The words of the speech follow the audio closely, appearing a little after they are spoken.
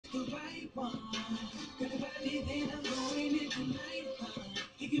Is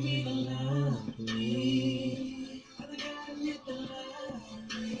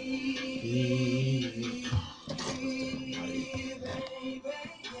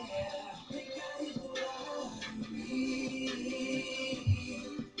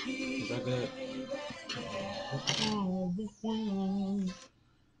that good?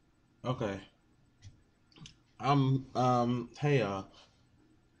 Okay. Hey y'all.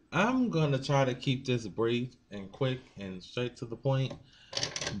 I'm gonna try to keep this brief and quick and straight to the point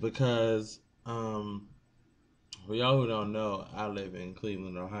because for y'all who don't know, I live in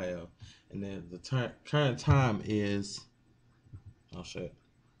Cleveland, Ohio, and then the current time is oh shit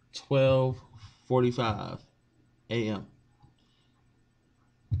 12:45 a.m.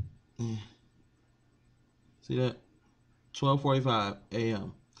 See that? 12:45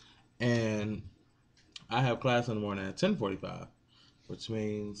 a.m. and I have class in the morning at 10:45, which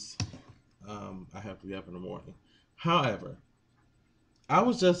means I have to be up in the morning. However, I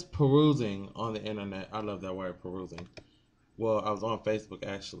was just perusing on the internet. I love that word, perusing. Well, I was on Facebook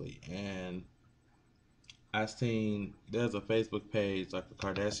actually, and I seen there's a Facebook page, like the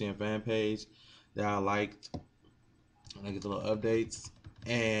Kardashian fan page, that I liked, and I get the little updates,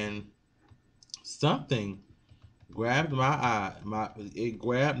 and something grabbed my eye, it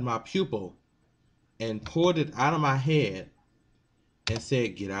grabbed my pupil and pulled it out of my head and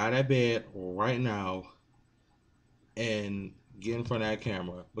said, "Get out of that bed right now and get in front of that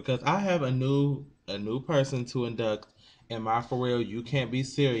camera," because I have a new person to induct in my For Real You Can't Be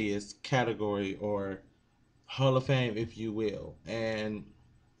Serious category, or Hall of Fame, if you will. And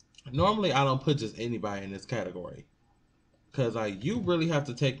normally I don't put just anybody in this category because like you really have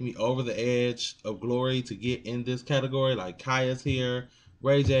to take me over the edge of glory to get in this category. Like Kaya's here,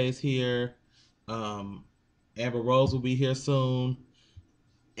 Ray J's here, um, Amber Rose will be here soon,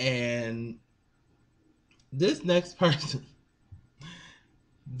 and this next person,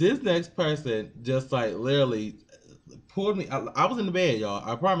 this next person just like literally pulled me. I was in the bed, y'all.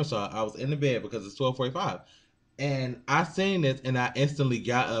 I promise y'all, I was in the bed because it's 12:45. And I seen this and I instantly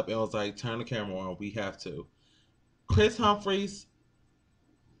got up and was like, turn the camera on. We have to. Kris Humphries,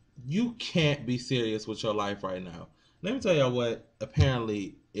 you can't be serious with your life right now. Let me tell y'all what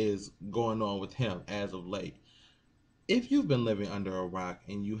apparently is going on with him as of late. If you've been living under a rock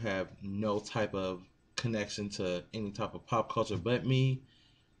and you have no type of connection to any type of pop culture but me,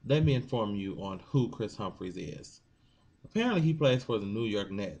 let me inform you on who Kris Humphries is. Apparently, he plays for the New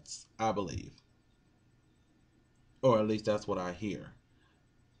York Nets, I believe. Or at least that's what I hear.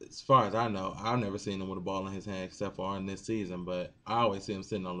 As far as I know, I've never seen him with a ball in his hand except for on this season, but I always see him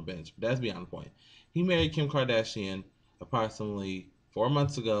sitting on the bench. But that's beyond the point. He married Kim Kardashian approximately 4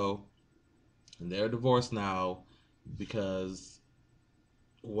 months ago, and they're divorced now because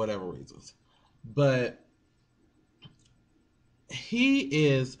whatever reasons. But he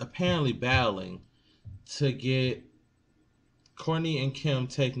is apparently battling to get Kourtney and Kim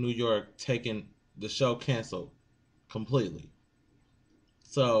Take New York taking the show canceled completely.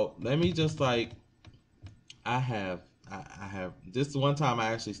 So let me just like I have I have this one time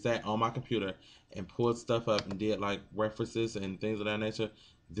I actually sat on my computer and pulled stuff up and did like references and things of that nature.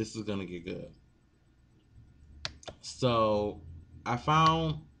 This is gonna get good. So I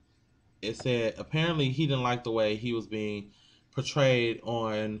found it said apparently he didn't like the way he was being portrayed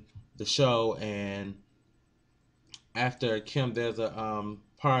on the show, and after Kim, there's a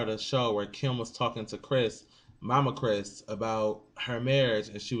part of the show where Kim was talking to Kris, Mama Kris, about her marriage,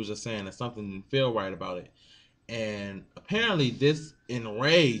 and she was just saying that something didn't feel right about it. And apparently, this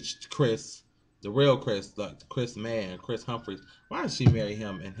enraged Kris, the real Kris, like the Kris man, Kris Humphries. Why did she marry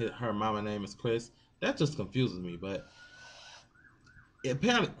him and her mama name is Kris? That just confuses me. But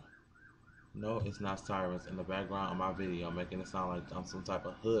apparently, no, it's not sirens in the background of my video, making it sound like I'm some type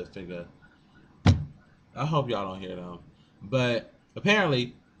of hood figure. I hope y'all don't hear them. But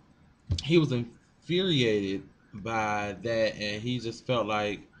apparently, he was infuriated by that, and he just felt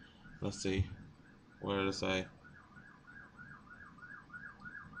like, let's see, what did it say?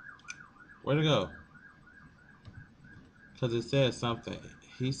 Where'd it go? Because it said something.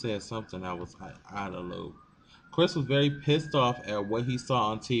 He said something that was like out of the loop. Kris was very pissed off at what he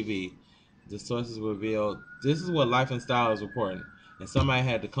saw on TV. The sources revealed this is what Life and Style is reporting, and somebody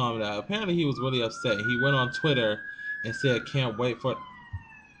had to calm down. Apparently, he was really upset. He went on Twitter and said, "Can't wait for."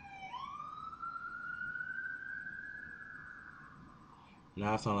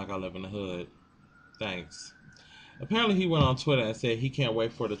 Now I sound like I live in the hood. Thanks. Apparently, he went on Twitter and said he can't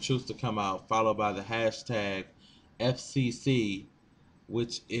wait for the truth to come out, followed by the hashtag FCC,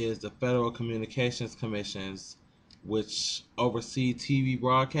 which is the Federal Communications Commissions, which oversee TV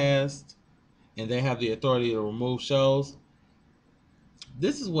broadcast. and they have the authority to remove shows.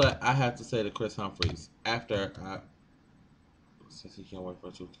 This is what I have to say to Kris Humphries after since he can't wait for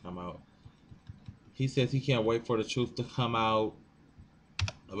the truth to come out. He says he can't wait for the truth to come out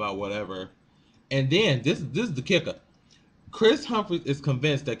about whatever. And then this is the kicker. Kris Humphries is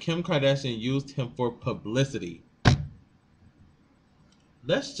convinced that Kim Kardashian used him for publicity.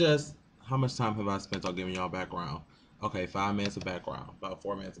 Let's just, how much time have I spent on giving y'all background? Okay, 5 minutes of background, about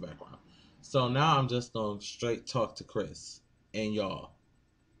 4 minutes of background. So now I'm just going to straight talk to Kris and y'all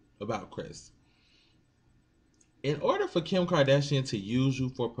about Kris. In order for Kim Kardashian to use you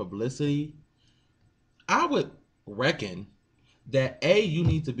for publicity, I would reckon that A, you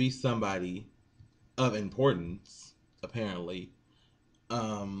need to be somebody of importance, apparently.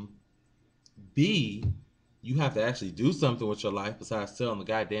 B, you have to actually do something with your life besides sit on the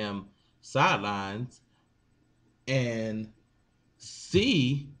goddamn sidelines. And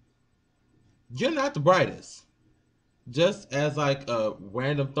C, you're not the brightest. Just as like a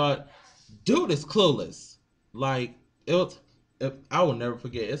random thought, dude is clueless. Like I will never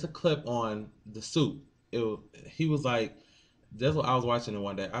forget. It's a clip on The Soup. He was like, that's what I was watching it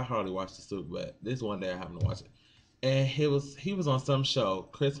one day. I hardly watch The Soup, but this one day I happened to watch it. And he was on some show.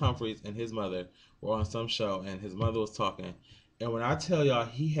 Kris Humphries and his mother were on some show, and his mother was talking. And when I tell y'all,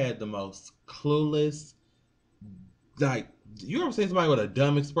 he had the most clueless, like, you ever seen somebody with a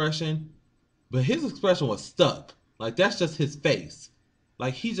dumb expression? But his expression was stuck. Like, that's just his face.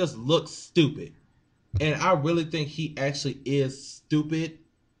 Like, he just looks stupid. And I really think he actually is stupid.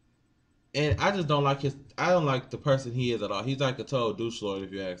 And I just don't like I don't like the person he is at all. He's like a total douche lord,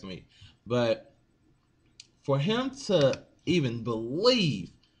 if you ask me. But for him to even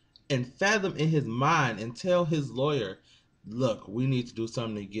believe and fathom in his mind and tell his lawyer, look, we need to do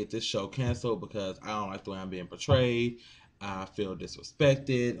something to get this show canceled because I don't like the way I'm being portrayed. I feel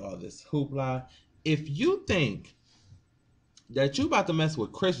disrespected, all this hoopla. If you think that you about to mess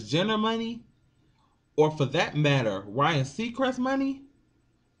with Kris Jenner money, or for that matter, Ryan Seacrest money,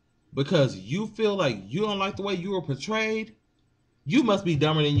 because you feel like you don't like the way you were portrayed, you must be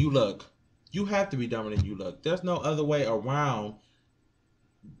dumber than you look. You have to be dumber than you look. There's no other way around.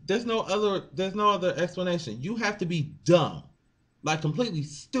 There's no other explanation. You have to be dumb. Like completely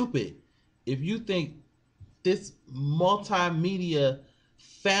stupid if you think this multimedia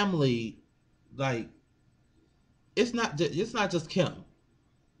family, like, it's not just Kim.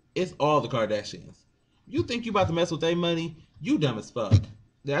 It's all the Kardashians. You think you about to mess with their money? You dumb as fuck.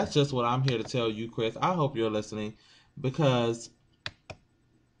 That's just what I'm here to tell you, Kris. I hope you're listening, because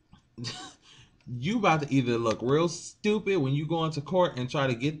you about to either look real stupid when you go into court and try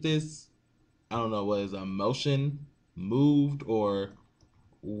to get this, I don't know, what is a motion moved or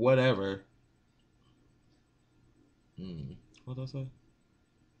whatever. What did I say?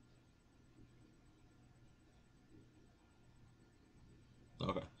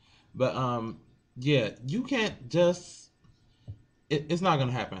 Okay. But yeah, you can't just, it's not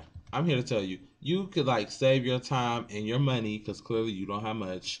gonna happen. I'm here to tell you. You could like save your time and your money, because clearly you don't have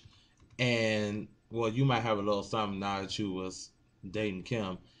much. And well, you might have a little something now that you was dating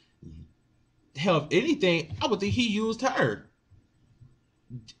Kim. Hell, if anything, I would think he used her.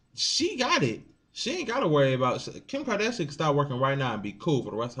 She got it. She ain't got to worry about, Kim Kardashian can start working right now and be cool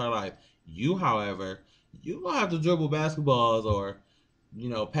for the rest of her life. You, however, you gonna have to dribble basketballs or,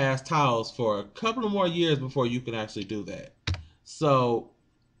 pass towels for a couple of more years before you can actually do that. So,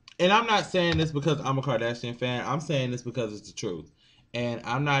 and I'm not saying this because I'm a Kardashian fan. I'm saying this because it's the truth. And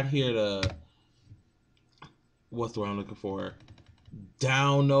I'm not here to, what's the word I'm looking for?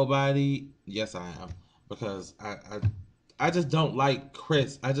 Down nobody. Yes, I am. Because I just don't like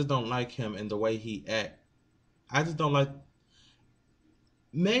Kris. I just don't like him and the way he act. I just don't like,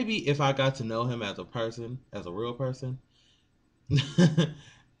 maybe if I got to know him as a person, as a real person,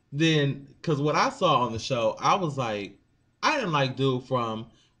 then, because what I saw on the show, I was like, I didn't like dude from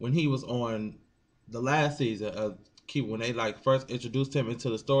when he was on the last season of when they like first introduced him into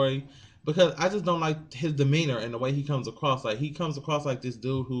the story, because I just don't like his demeanor and the way he comes across. Like, he comes across like this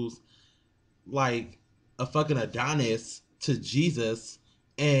dude who's like a fucking Adonis to Jesus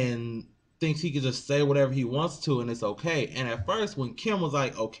and thinks he can just say whatever he wants to and it's okay. And at first, when Kim was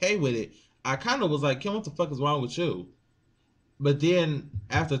like okay with it, I kind of was like, Kim, what the fuck is wrong with you? But then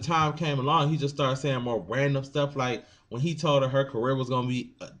after time came along, he just started saying more random stuff, like when he told her career was gonna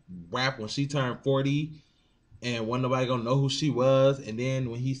be rap when she turned 40, and wasn't nobody gonna know who she was. And then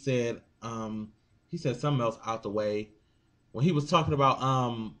when he said something else out the way when he was talking about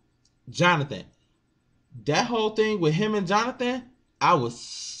Jonathan. That whole thing with him and Jonathan, I was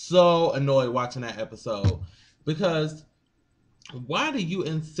so annoyed watching that episode, because Why do you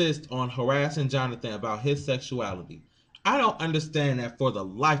insist on harassing Jonathan about his sexuality? I don't understand that for the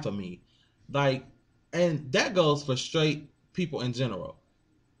life of me. Like, and that goes for straight people in general.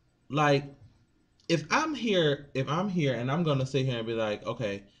 Like, if I'm here and I'm gonna sit here and be like,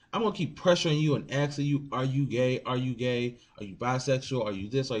 okay, I'm gonna keep pressuring you and asking you, are you gay? Are you gay? Are you bisexual? Are you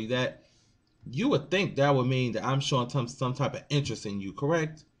this? Are you that? You would think that would mean that I'm showing some type of interest in you,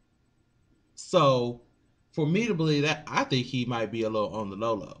 correct? So, for me to believe that, I think he might be a little on the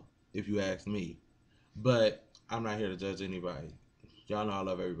low low, if you ask me. But I'm not here to judge anybody. Y'all know I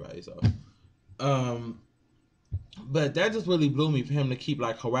love everybody, so um, but that just really blew me for him to keep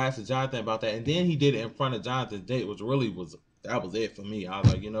like harassing Jonathan about that, and then he did it in front of Jonathan's date, which really was that was it for me. I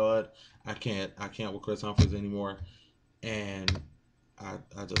was like, you know what, I can't with Kris Humphries anymore, and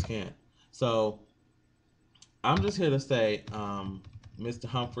I just can't. So I'm just here to say, Mr.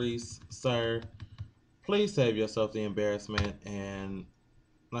 Humphries, sir, please save yourself the embarrassment. And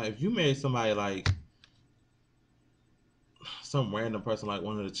like, if you marry somebody like some random person, like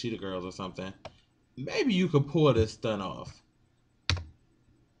one of the Cheetah Girls or something, maybe you could pull this stunt off.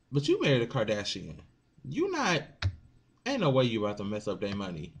 But you married a Kardashian. You not ain't no way you about to mess up their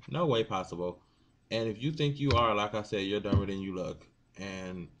money. No way possible. And if you think you are, like I said, you're dumber than you look.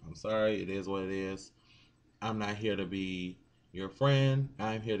 And I'm sorry, it is what it is. I'm not here to be your friend.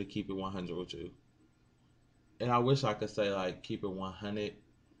 I'm here to keep it 100 with you. And I wish I could say like keep it 100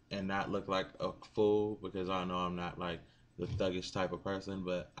 and not look like a fool, because I know I'm not like the thuggish type of person,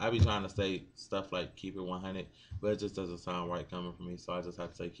 but I be trying to say stuff like keep it 100, but it just doesn't sound right coming from me, so I just have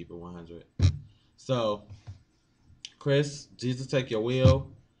to say keep it 100. So, Kris, Jesus take your will.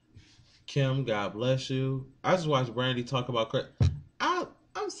 Kim, God bless you. I just watched Brandy talk about Kris. I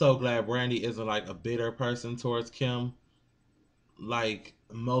I'm so glad Brandy isn't like a bitter person towards Kim, like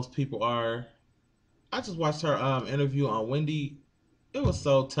most people are. I just watched her interview on Wendy. It was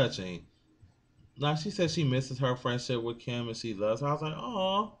so touching. Like, she said she misses her friendship with Kim and she loves her. I was like,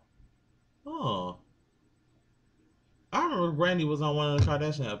 oh, oh. I remember Brandy was on one of the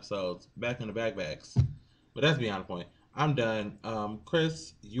Kardashian episodes back in the backbacks. But that's beyond the point. I'm done.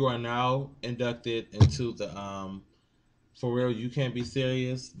 Kris, you are now inducted into the For Real You Can't Be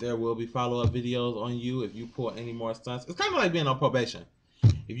Serious. There will be follow up videos on you if you pull any more stunts. It's kind of like being on probation.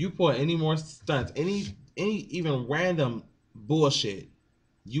 If you pull any more stunts, any even random bullshit,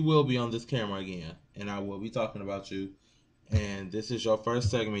 you will be on this camera again, and I will be talking about you. And this is your first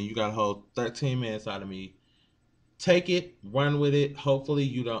segment. You got to hold 13 minutes out of me. Take it, run with it. Hopefully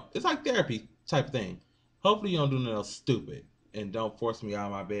you don't. It's like therapy type thing. Hopefully you don't do nothing stupid and don't force me out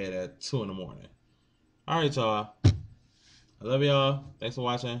of my bed at 2 in the morning. All right, y'all. I love y'all. Thanks for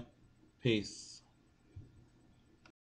watching. Peace.